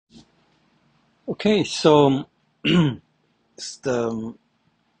Okay, so it's it's a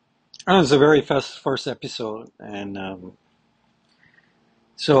very first episode, and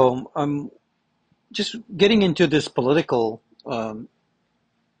so I'm just getting into this political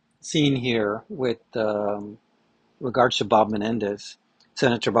scene here with regards to Bob Menendez,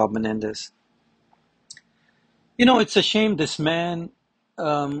 Senator Bob Menendez. You know, it's a shame this man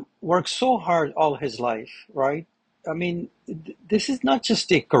worked so hard all his life, right? I mean, this is not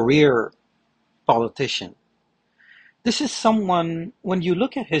just a career politician. This is someone, when you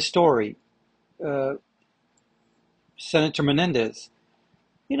look at his story, uh, Senator Menendez,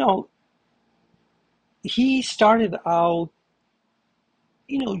 you know, he started out,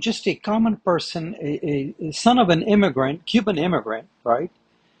 just a common person, a son of an immigrant, Cuban immigrant, right?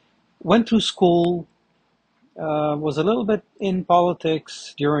 Went through school, was a little bit in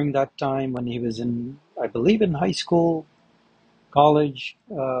politics during that time when he was in, I believe, in high school, college.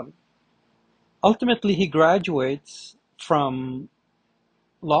 Ultimately, he graduates from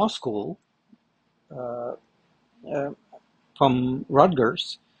law school, uh, uh, from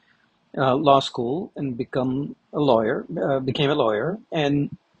Rutgers Law School, and became a lawyer,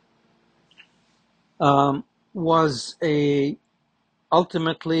 and was a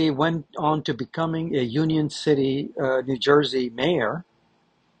ultimately went on to becoming a Union City, New Jersey mayor,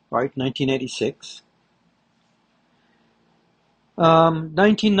 right, 1986.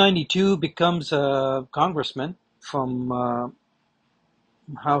 1992 becomes a congressman from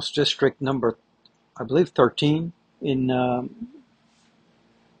House District number, I believe, 13 in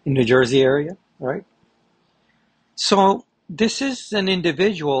New Jersey area, right? So this is an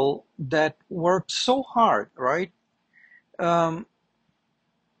individual that worked so hard, right, um,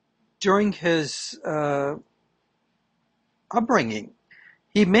 during his upbringing.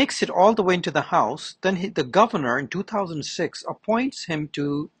 He makes it all the way into the House. Then the governor in 2006 appoints him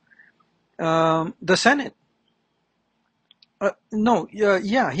to the Senate. No,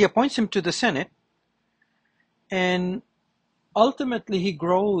 yeah, he appoints him to the Senate, and ultimately he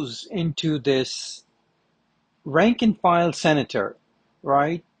grows into this rank and file senator,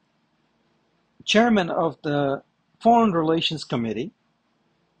 right? Chairman of the Foreign Relations Committee,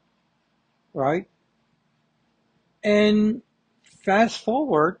 right? And fast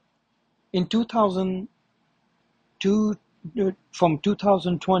forward in 2002, from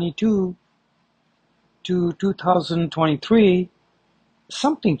 2022 to 2023,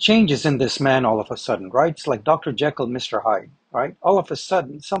 something changes in this man all of a sudden, right? It's like Dr. Jekyll, Mr. Hyde, right? All of a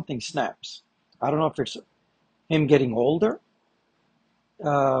sudden, something snaps. I don't know if it's him getting older.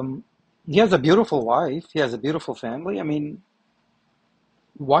 Um, he has a beautiful wife. He has a beautiful family. I mean,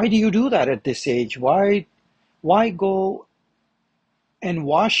 why do you do that at this age? Why go and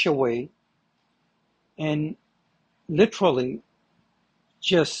wash away and literally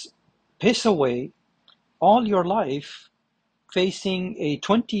just piss away all your life facing a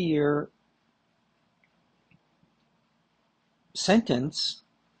 20-year sentence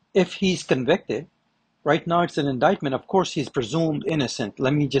if he's convicted? Right now, it's an indictment. Of course, he's presumed innocent.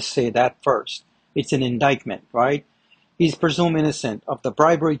 Let me just say that first. It's an indictment, right? He's presumed innocent of the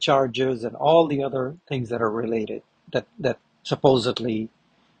bribery charges and all the other things that are related that supposedly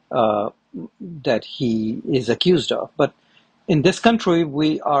uh, that he is accused of. But in this country,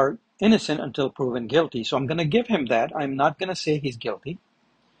 we are innocent until proven guilty. So I'm going to give him that. I'm not going to say he's guilty.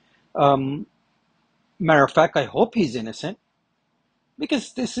 Um, Matter of fact, I hope he's innocent,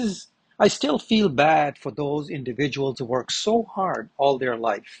 because I still feel bad for those individuals who work so hard all their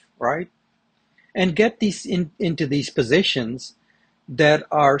life, right? And get into these positions that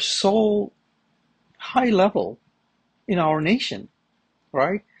are so high level in our nation,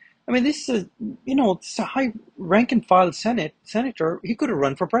 right? I mean, this is, it's a high rank and file senator. He could have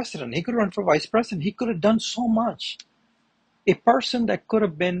run for president. He could have run for vice president. He could have done so much. A person that could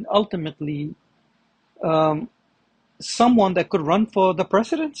have been ultimately um, someone that could run for the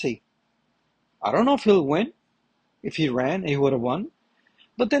presidency. I don't know if he'll win. If he ran, he would have won.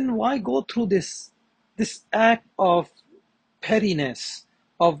 But then why go through this act of pettiness,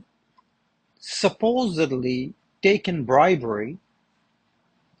 of supposedly taken bribery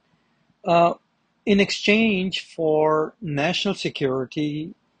uh, in exchange for national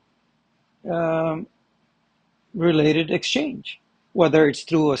security um, related exchange, whether it's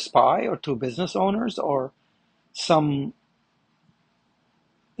through a spy or through business owners or some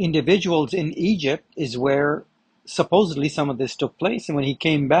individuals in Egypt is where supposedly some of this took place. And when he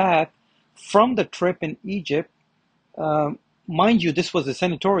came back from the trip in Egypt, um, mind you, this was a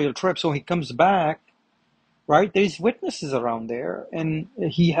senatorial trip, so he comes back, right? There's witnesses around there, and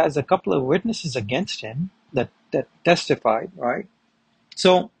he has a couple of witnesses against him that testified, right?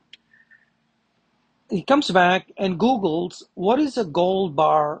 So he comes back and Googles what is a gold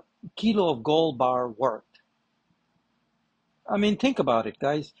bar, kilo of gold bar worth. I mean, think about it,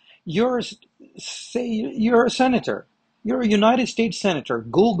 guys. You're, say, you're a senator. You're a United States senator.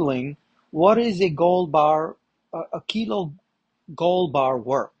 Googling what is a gold bar, a kilo gold bar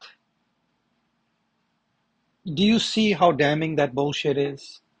worth. Do you see how damning that bullshit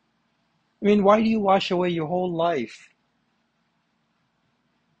is? I mean, why do you wash away your whole life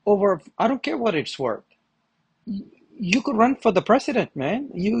over? I don't care what it's worth. You could run for the president, man.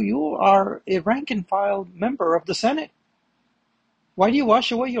 You are a rank and file member of the Senate. Why do you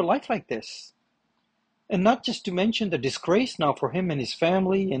wash away your life like this? And not just to mention the disgrace now for him and his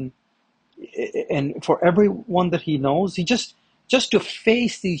family and for everyone that he knows. He just to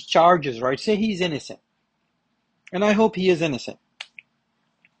face these charges, right? Say he's innocent. And I hope he is innocent.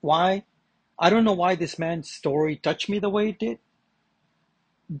 Why? I don't know why this man's story touched me the way it did,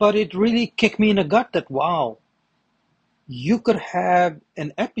 but it really kicked me in the gut that, wow, you could have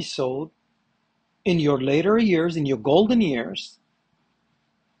an episode in your later years, in your golden years,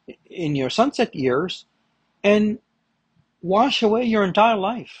 in your sunset years, and wash away your entire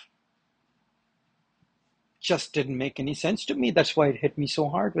life. Just didn't make any sense to me. That's why it hit me so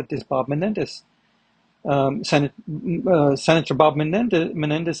hard with this Bob Menendez, Senator Bob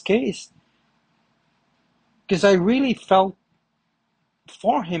Menendez case, because I really felt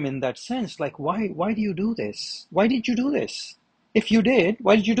for him in that sense. Like, why do you do this? Why did you do this? If you did,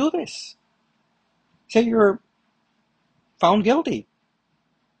 why did you do this? Say you're found guilty.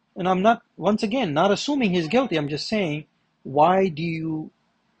 And I'm not, once again, not assuming he's guilty. I'm just saying, why would you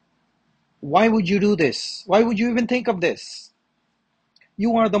do this? Why would you even think of this? You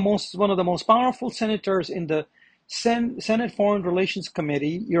are one of the most powerful senators in the Senate Foreign Relations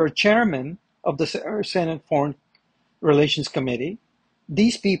Committee. You're a chairman of the Senate Foreign Relations Committee.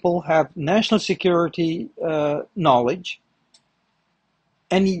 These people have national security knowledge,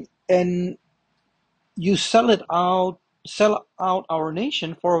 and you sell out our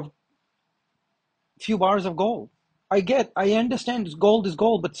nation for a few bars of gold. I understand gold is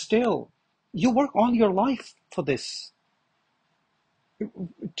gold, but still, you work all your life for this,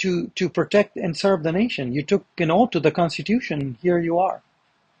 to protect and serve the nation. You took an oath to the Constitution. Here you are.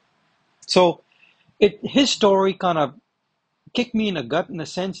 So his story kind of kicked me in the gut in the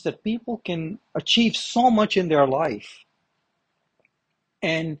sense that people can achieve so much in their life,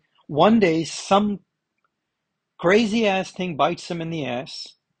 and one day some crazy ass thing bites them in the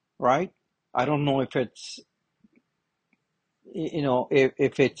ass, right? I don't know if it's,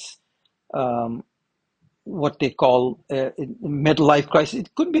 if it's what they call midlife crisis.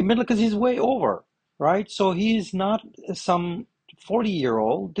 It couldn't be middle because he's way over, right? So he's not some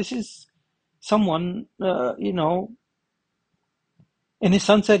 40-year-old. This is someone, in his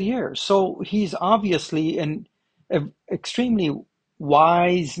sunset years. So he's obviously an extremely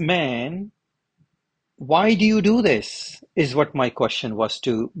wise man. Why do you do this? Is what my question was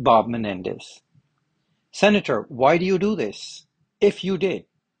to Bob Menendez. Senator, why do you do this? If you did.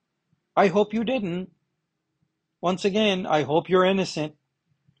 I hope you didn't. Once again, I hope you're innocent.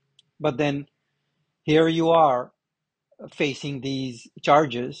 But then here you are facing these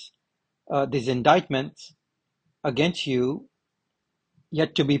charges, these indictments against you,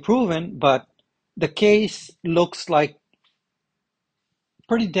 yet to be proven, but the case looks like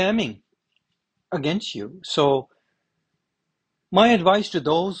pretty damning against you. So my advice to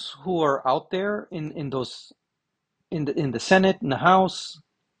those who are out there in the Senate, in the House,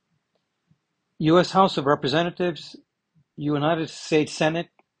 U.S. House of Representatives, United States Senate,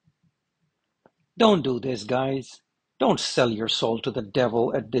 don't do this, guys. Don't sell your soul to the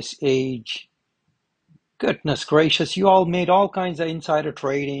devil at this age. Goodness gracious, you all made all kinds of insider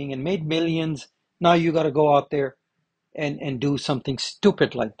trading and made millions. Now you got to go out there and do something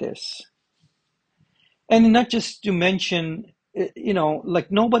stupid like this. And not just to mention,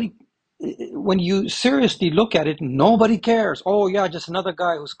 like nobody, when you seriously look at it, nobody cares. Oh yeah, just another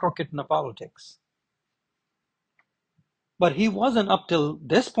guy who's crooked in the politics. But he wasn't up till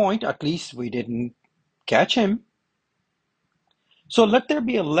this point. At least we didn't catch him. So let there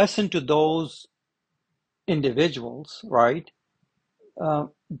be a lesson to those individuals, right,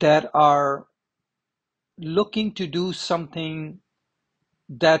 that are looking to do something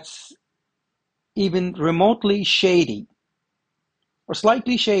that's even remotely shady or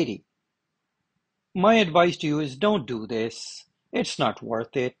slightly shady. My advice to you is don't do this. It's not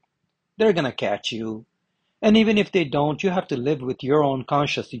worth it. They're going to catch you. And even if they don't, you have to live with your own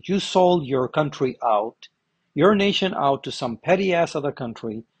conscience that you sold your country out, your nation out to some petty ass other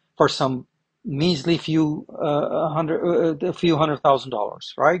country for some measly few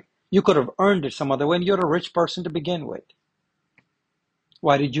 $100,000, right? You could have earned it some other way, and you're a rich person to begin with.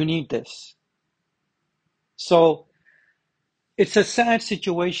 Why did you need this? So it's a sad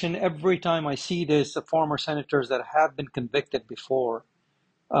situation every time I see this, the former senators that have been convicted before.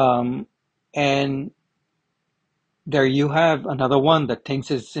 And there you have another one that thinks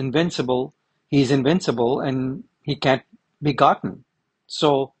it's invincible. He's invincible and he can't be gotten.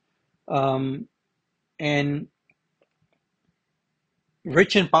 So, and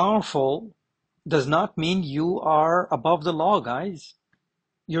rich and powerful does not mean you are above the law, guys.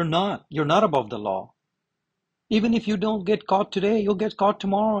 You're not. You're not above the law. Even if you don't get caught today, you'll get caught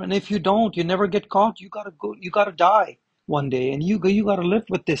tomorrow. And if you don't, you never get caught. You gotta go. You gotta die one day, and you gotta live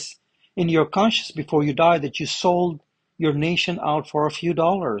with this in your conscience before you die that you sold your nation out for a few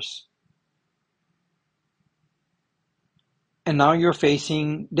dollars, and now you're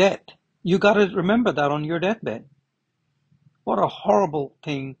facing debt. You gotta remember that on your deathbed. What a horrible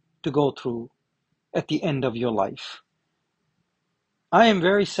thing to go through at the end of your life. I am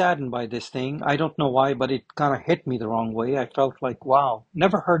very saddened by this thing. I don't know why, but it kind of hit me the wrong way. I felt like, wow,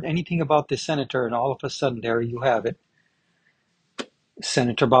 never heard anything about this senator, and all of a sudden, there you have it.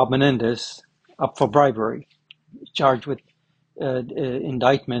 Senator Bob Menendez up for bribery, charged with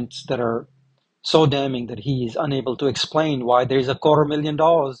indictments that are so damning that he is unable to explain why there's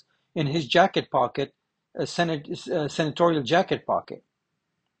 $250,000 in his jacket pocket, a senatorial jacket pocket,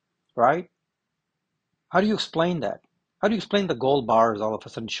 right? How do you explain that? How do you explain the gold bars all of a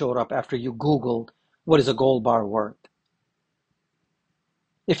sudden showed up after you Googled what is a gold bar worth?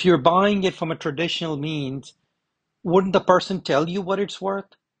 If you're buying it from a traditional means, wouldn't the person tell you what it's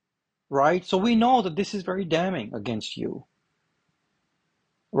worth? Right? So we know that this is very damning against you.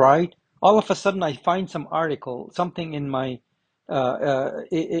 Right? All of a sudden I find some article, something in my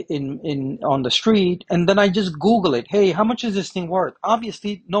in on the street, and then I just Google it. Hey, how much is this thing worth?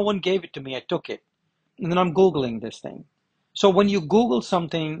 Obviously, no one gave it to me. I took it. And then I'm Googling this thing. So when you Google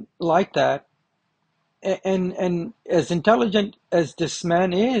something like that, and as intelligent as this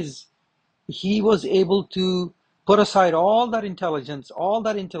man is, he was able to put aside all that intelligence, all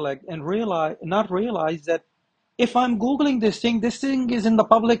that intellect, and not realize that if I'm Googling this thing is in the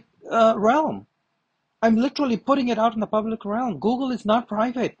public realm. I'm literally putting it out in the public realm. Google is not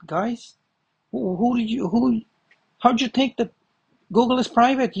private, guys. How'd you think that Google is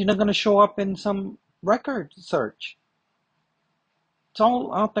private? You're not going to show up in some record search. It's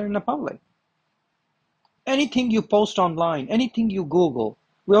all out there in the public. Anything you post online, anything you Google,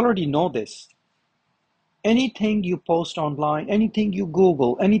 we already know this. Anything you post online, anything you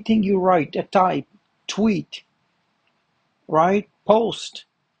Google, anything you write, type, tweet, right? Post.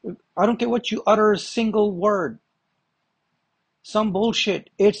 I don't care what you utter a single word. Some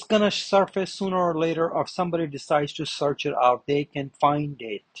bullshit. It's gonna surface sooner or later, or if somebody decides to search it out, they can find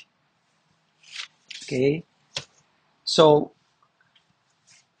it. Okay? So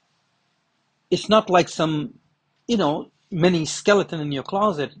it's not like some, mini skeleton in your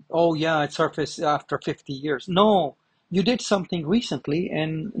closet. Oh yeah, it surfaced after 50 years. No, you did something recently,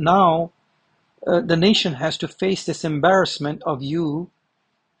 and now the nation has to face this embarrassment of you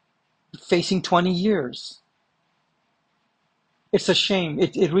facing 20 years. It's a shame.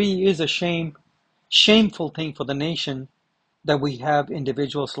 It really is a shameful thing for the nation that we have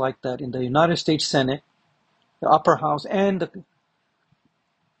individuals like that in the United States Senate, the upper house, and the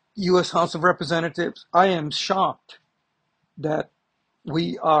U.S. House of Representatives. I am shocked that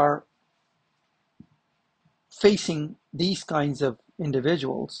we are facing these kinds of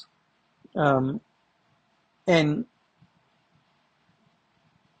individuals. And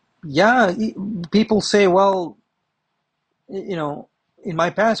yeah, people say, well, in my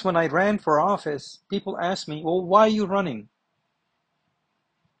past when I ran for office, people asked me, well, why are you running?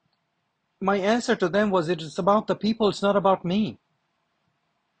 My answer to them was, it's about the people, it's not about me.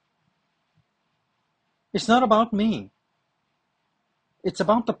 It's not about me. It's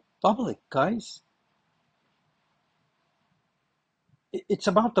about the public, guys. It's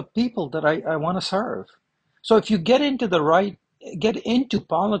about the people that I want to serve. So if you get into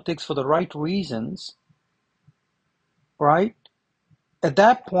politics for the right reasons, right? At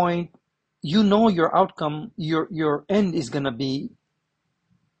that point, your outcome, your end is going to be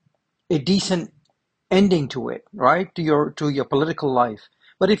a decent ending to it, right? To your political life.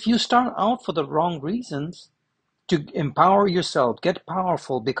 But if you start out for the wrong reasons, to empower yourself, get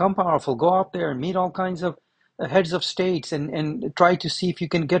powerful, become powerful, go out there and meet all kinds of heads of states and try to see if you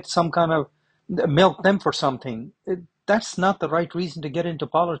can get some kind of milk them for something. That's not the right reason to get into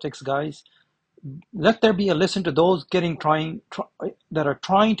politics, guys. Let there be a listen to those that are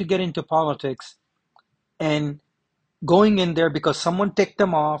trying to get into politics and going in there because someone ticked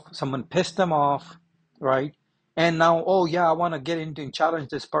them off, someone pissed them off, right? And now, oh yeah, I want to get into and challenge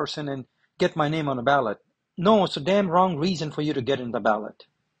this person and get my name on a ballot. No, it's a damn wrong reason for you to get in the ballot.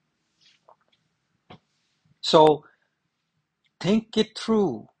 So think it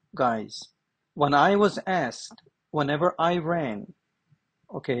through, guys. When I was asked, whenever I ran,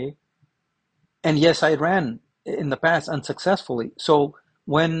 okay, and yes, I ran in the past unsuccessfully. So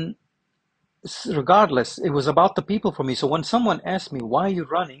when, regardless, it was about the people for me. So when someone asked me, why are you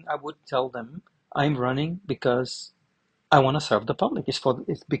running? I would tell them, I'm running because I want to serve the public. It's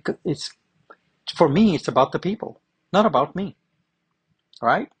for me, it's about the people, not about me,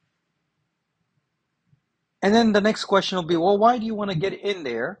 right? And then the next question will be, well, why do you want to get in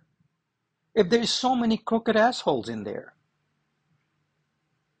there if there's so many crooked assholes in there?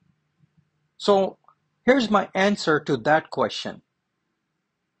 So here's my answer to that question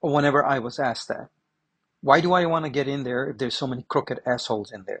whenever I was asked that. Why do I want to get in there if there's so many crooked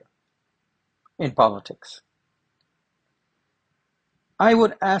assholes in there in politics? I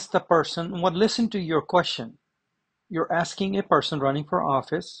would ask the person, well, listen to your question. You're asking a person running for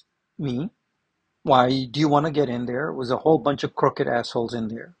office, me, why do you want to get in there? It was a whole bunch of crooked assholes in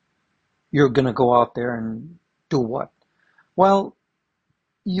there. You're going to go out there and do what? Well,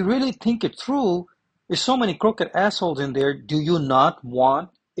 you really think it through. There's so many crooked assholes in there. Do you not want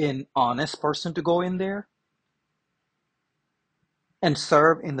an honest person to go in there and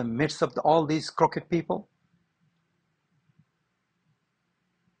serve in the midst of all these crooked people?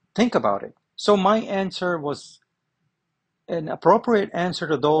 Think about it. So my answer was an appropriate answer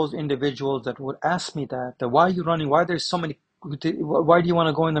to those individuals that would ask me that why are you running? Why there's so many? Why do you want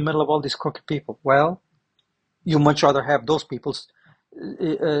to go in the middle of all these crooked people? Well, you much rather have those people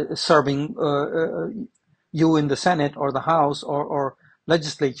serving you in the Senate or the House or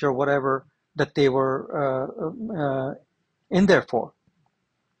legislature, whatever that they were in there for,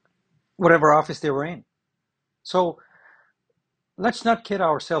 whatever office they were in. So let's not kid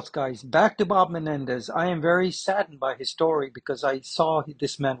ourselves, guys. Back to Bob Menendez. I am very saddened by his story because I saw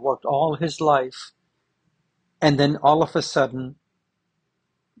this man worked all his life, and then all of a sudden,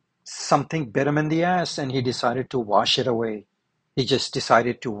 something bit him in the ass, and he decided to wash it away. He just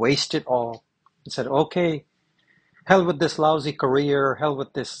decided to waste it all. He said, okay, hell with this lousy career, hell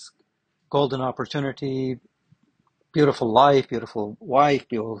with this golden opportunity, beautiful life, beautiful wife,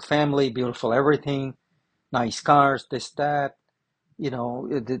 beautiful family, beautiful everything, nice cars, this, that. You know,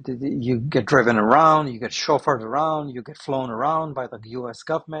 you get driven around, you get chauffeured around, you get flown around by the U.S.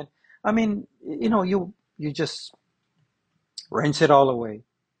 government. I mean, you know, you just rinse it all away.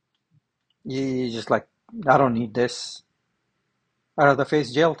 You just like, I don't need this. I'd rather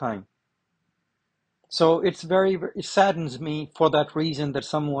face jail time. So it saddens me for that reason that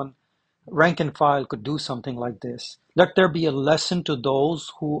someone rank and file could do something like this. Let there be a lesson to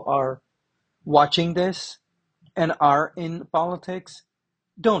those who are watching this and are in politics.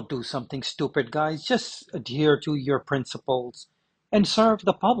 Don't do something stupid, guys. Just adhere to your principles and serve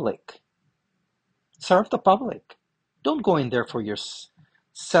the public. Serve the public. Don't go in there for your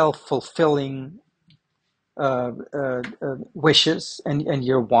self-fulfilling wishes and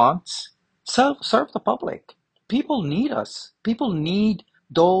your wants. Serve the public. People need us. People need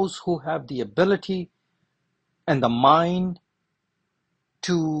those who have the ability and the mind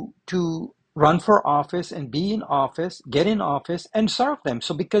to run for office and be in office, get in office and serve them.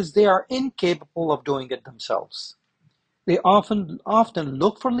 So because they are incapable of doing it themselves, they often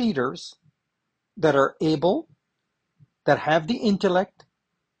look for leaders that are able, that have the intellect,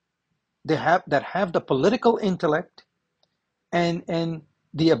 that have the political intellect and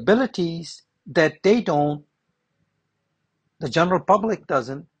the abilities that they don't, the general public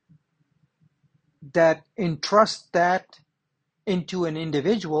doesn't, that entrust that into an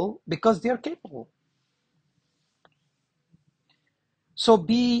individual because they're capable. So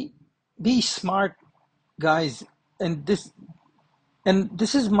be smart, guys, and this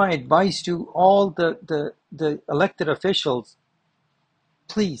is my advice to all the elected officials.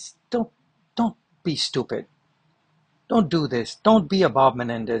 Please don't be stupid. Don't do this. Don't be a Bob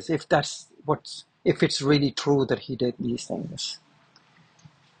Menendez if it's really true that he did these things.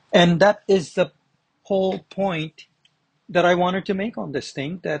 And that is the whole point that I wanted to make on this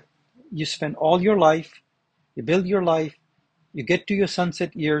thing, that you spend all your life, you build your life, you get to your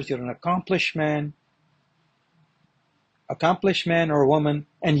sunset years, you're an accomplished man or woman,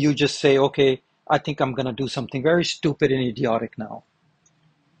 and you just say, okay, I think I'm going to do something very stupid and idiotic now.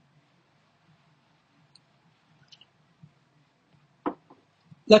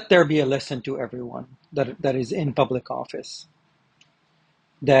 Let there be a lesson to everyone that is in public office,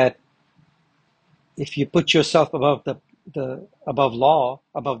 that if you put yourself above above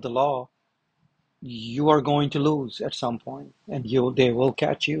the law, you are going to lose at some point, and they will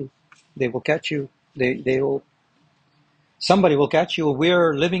catch you. They will catch you. They will. Somebody will catch you.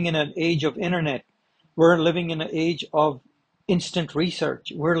 We're living in an age of internet. We're living in an age of instant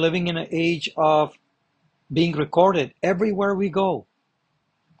research. We're living in an age of being recorded everywhere we go.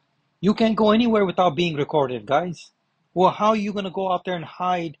 You can't go anywhere without being recorded, guys. Well, how are you going to go out there and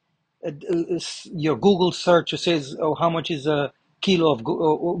hide your Google search that says, "Oh, how much is a kilo of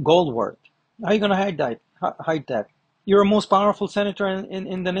gold worth?" How are you going to hide that? Hide that? You're the most powerful senator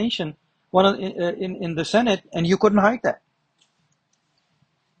in the nation, in the Senate, and you couldn't hide that.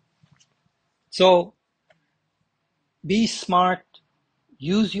 So be smart,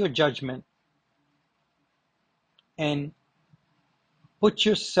 use your judgment, and put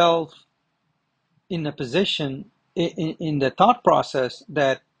yourself in a position in the thought process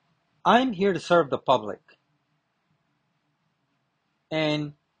that I'm here to serve the public.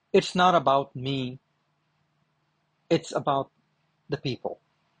 And it's not about me, it's about the people.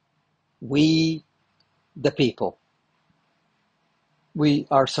 We, the people. We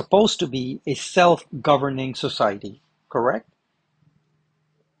are supposed to be a self-governing society, correct?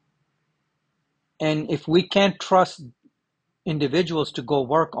 And if we can't trust individuals to go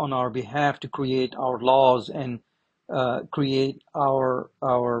work on our behalf to create our laws and create our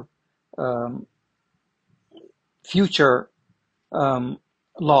future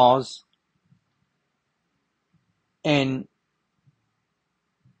laws, and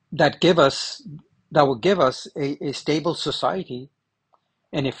that will give us a stable society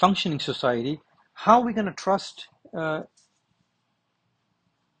and a functioning society, how are we going to trust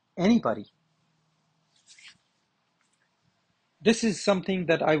anybody? This is something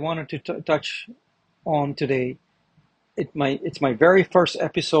that I wanted to touch on today. It's my very first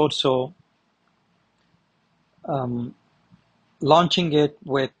episode, so launching it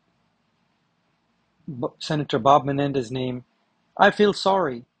with Senator Bob Menendez's name, I feel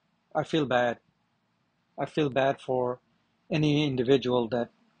sorry. I feel bad. I feel bad for any individual that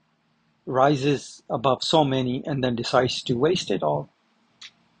rises above so many and then decides to waste it all.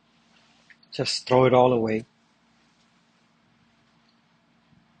 Just throw it all away.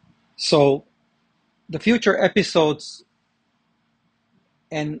 So the future episodes,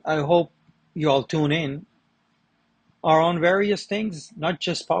 and I hope you all tune in, are on various things, not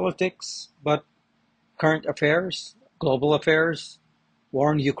just politics, but current affairs, global affairs,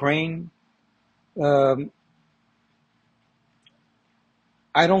 war in Ukraine.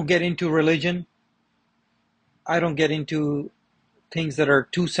 I don't get into religion. I don't get into things that are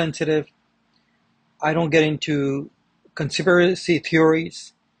too sensitive. I don't get into conspiracy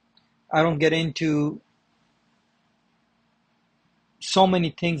theories. I don't get into so many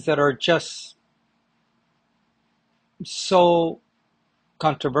things that are just so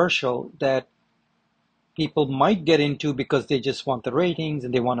controversial that people might get into because they just want the ratings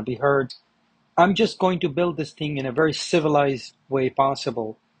and they want to be heard. I'm just going to build this thing in a very civilized way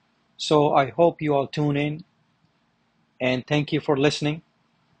possible. So I hope you all tune in, and thank you for listening.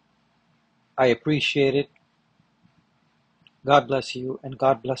 I appreciate it. God bless you, and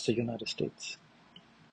God bless the United States.